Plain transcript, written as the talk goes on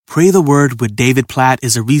Pray the Word with David Platt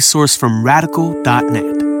is a resource from Radical.net.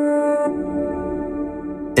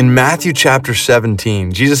 In Matthew chapter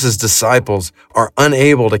 17, Jesus' disciples are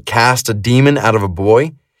unable to cast a demon out of a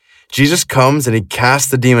boy. Jesus comes and he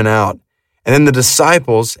casts the demon out. And then the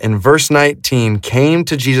disciples, in verse 19, came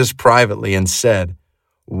to Jesus privately and said,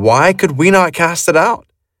 "Why could we not cast it out?"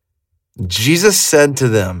 Jesus said to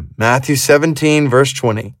them, Matthew 17, verse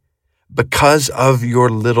 20, "Because of your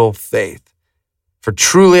little faith. For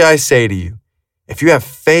truly I say to you, if you have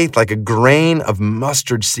faith like a grain of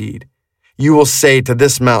mustard seed, you will say to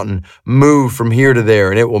this mountain, 'Move from here to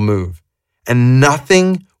there,' and it will move. And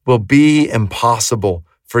nothing will be impossible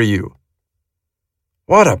for you."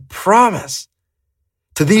 What a promise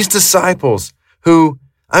to these disciples who,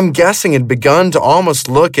 I'm guessing, had begun to almost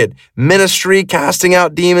look at ministry, casting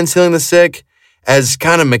out demons, healing the sick, as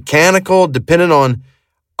kind of mechanical, dependent on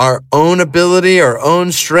our own ability, our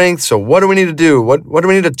own strength. So what do we need to do? What do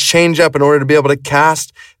we need to change up in order to be able to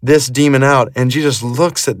cast this demon out? And Jesus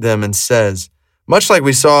looks at them and says, much like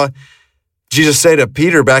we saw Jesus say to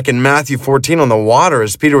Peter back in Matthew 14 on the water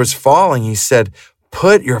as Peter was falling, he said,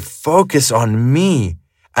 "Put your focus on me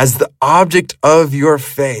as the object of your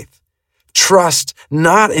faith. Trust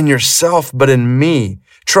not in yourself, but in me.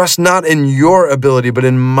 Trust not in your ability, but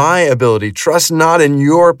in my ability. Trust not in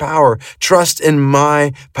your power. Trust in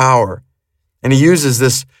my power." And he uses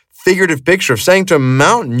this figurative picture of saying to a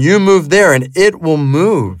mountain, "You move there and it will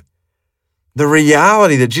move." The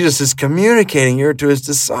reality that Jesus is communicating here to his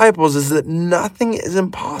disciples is that nothing is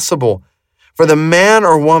impossible for the man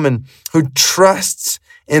or woman who trusts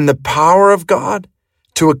in the power of God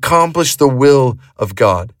to accomplish the will of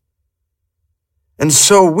God. And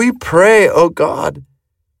so we pray, oh God,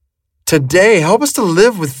 today, help us to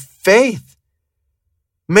live with faith.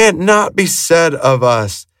 May it not be said of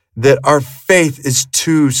us that our faith is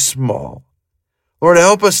too small. Lord,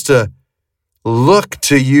 help us to look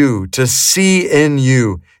to you, to see in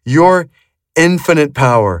you your infinite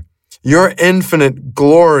power, your infinite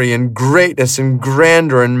glory and greatness and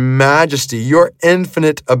grandeur and majesty, your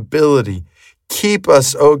infinite ability. Keep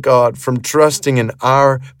us, oh God, from trusting in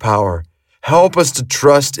our power. Help us to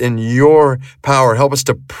trust in your power. Help us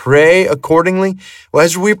to pray accordingly. Well,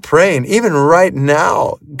 as we pray, and even right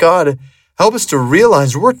now, God, help us to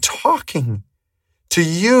realize we're talking to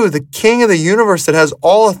you, the King of the universe that has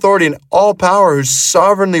all authority and all power, who's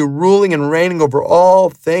sovereignly ruling and reigning over all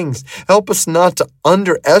things. Help us not to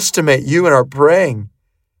underestimate you in our praying.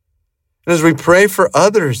 And as we pray for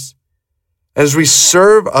others, as we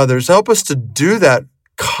serve others, help us to do that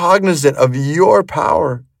cognizant of your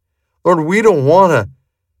power. Lord, we don't want to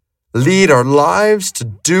lead our lives to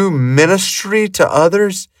do ministry to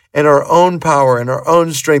others in our own power and our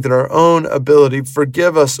own strength and our own ability.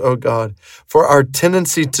 Forgive us, oh God, for our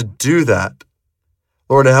tendency to do that.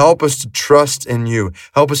 Lord, help us to trust in you.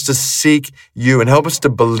 Help us to seek you and help us to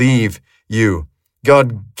believe you.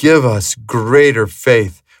 God, give us greater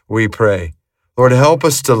faith, we pray. Lord, help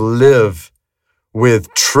us to live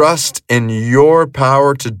with trust in your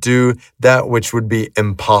power to do that which would be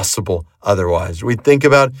impossible otherwise. We think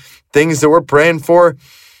about things that we're praying for.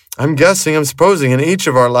 I'm supposing in each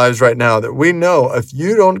of our lives right now that we know if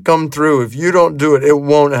you don't come through, if you don't do it, it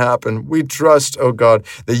won't happen. We trust, oh God,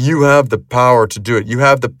 that you have the power to do it. You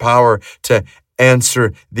have the power to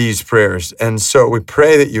answer these prayers. And so we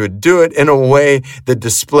pray that you would do it in a way that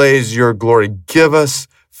displays your glory. Give us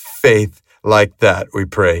faith like that, we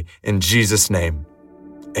pray. In Jesus' name,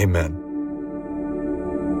 amen.